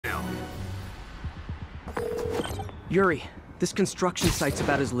Yuri, this construction site's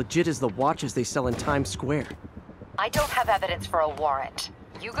about as legit as the watches they sell in Times Square. I don't have evidence for a warrant.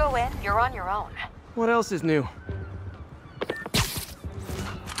 You go in, you're on your own. What else is new?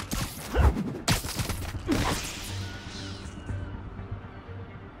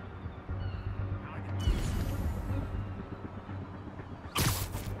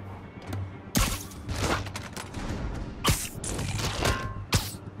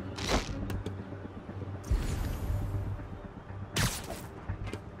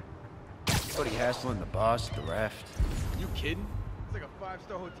 Anybody hassling the boss, the raft? You kidding? It's like a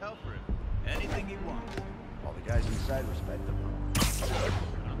 5-star hotel for him. Anything he wants. All the guys inside respect them.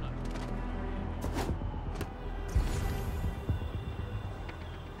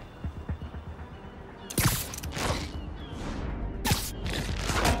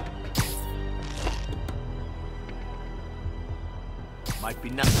 Might be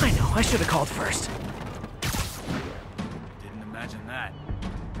nothing. I know, I should have called first. Didn't imagine that.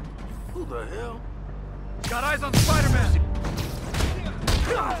 Who the hell? Got eyes on Spider-Man!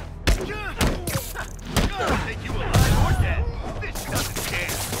 Think you alive or dead? This doesn't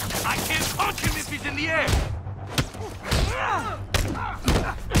care. I can't punch him if he's in the air!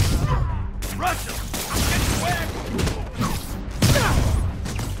 Rush him! Get whacked!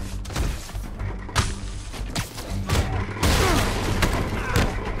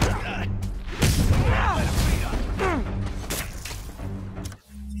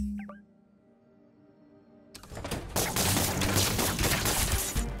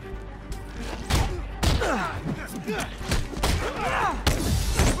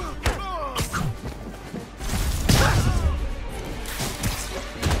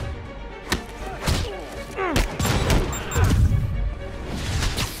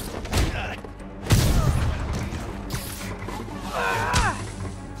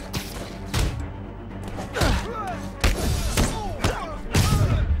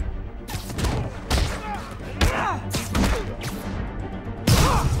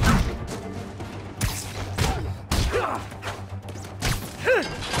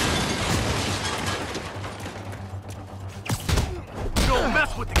 Don't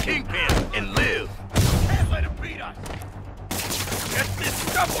mess with the Kingpin and live. Can't let him beat us. Get this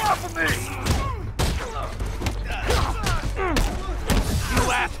stuff off of me!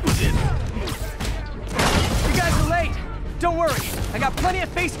 You asked for this. You guys are late. Don't worry, I got plenty of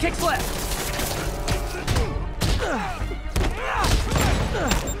face kicks left.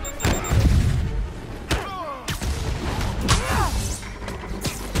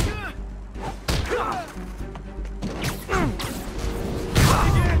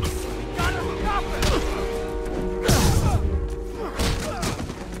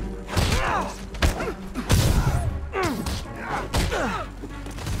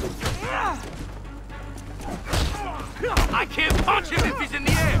 I can't punch him if he's in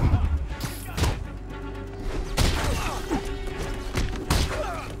the air!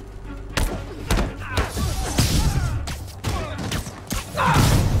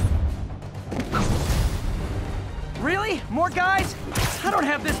 Really? More guys? I don't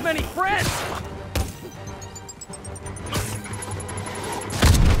have this many friends!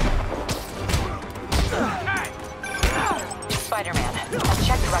 Spider-Man, I've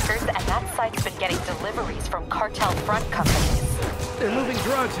checked records, and that site's been getting deliveries from cartel front companies. They're moving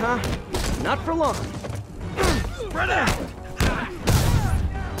drugs, huh? Not for long. Spread out!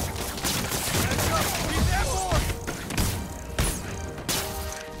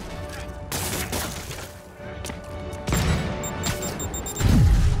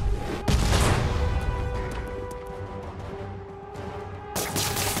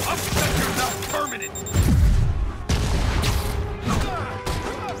 I'll set yourself permanent!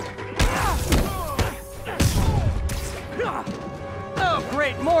 Oh,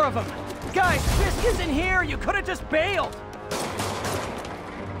 great, more of them! Guys, Fisk is in here! You could have just bailed!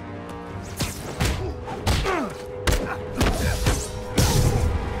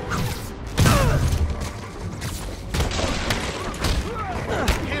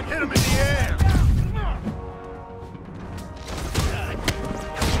 Can't hit him in the air!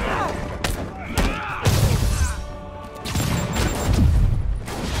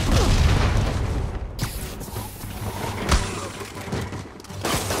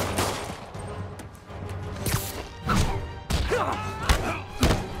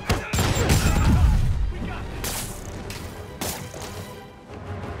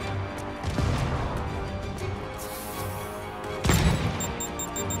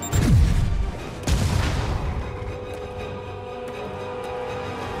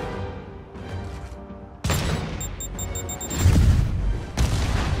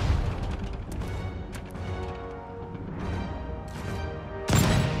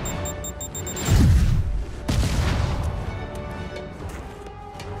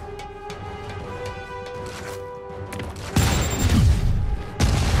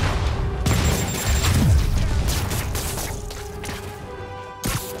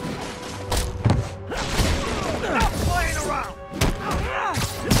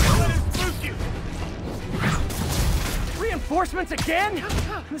 once again?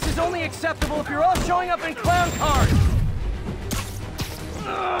 This is only acceptable if you're all showing up in clown cars!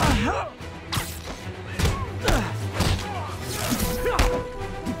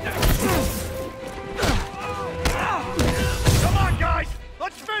 Come on, guys!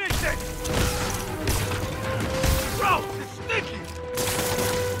 Let's finish this! Bro, it's sticky!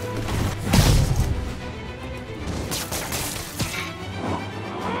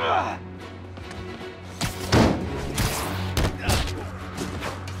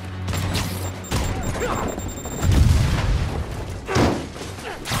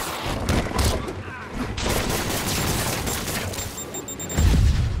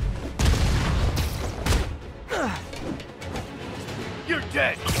 You're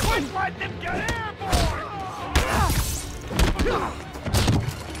dead! Let's let them get airborne!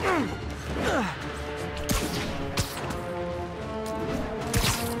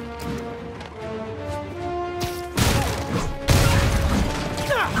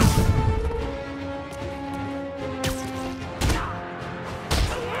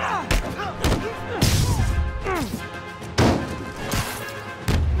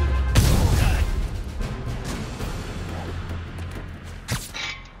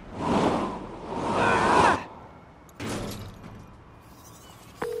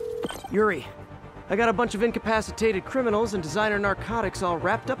 Yuri, I got a bunch of incapacitated criminals and designer narcotics all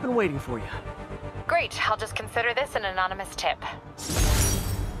wrapped up and waiting for you. Great, I'll just consider this an anonymous tip.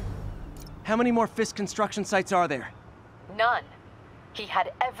 How many more Fisk construction sites are there? None. He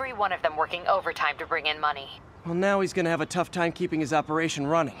had every one of them working overtime to bring in money. Well, now he's gonna have a tough time keeping his operation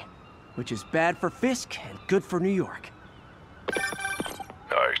running, which is bad for Fisk and good for New York.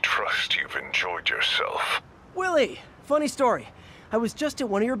 I trust you've enjoyed yourself. Willie, funny story. I was just at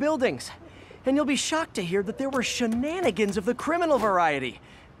one of your buildings, and you'll be shocked to hear that there were shenanigans of the criminal variety.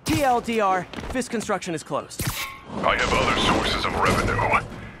 TLDR, Fisk construction is closed. I have other sources of revenue,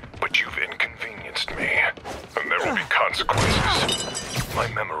 but you've inconvenienced me, and there will be consequences. My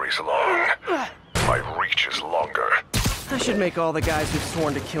memory's long. My reach is longer. I should make all the guys who've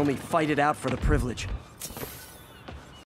sworn to kill me fight it out for the privilege.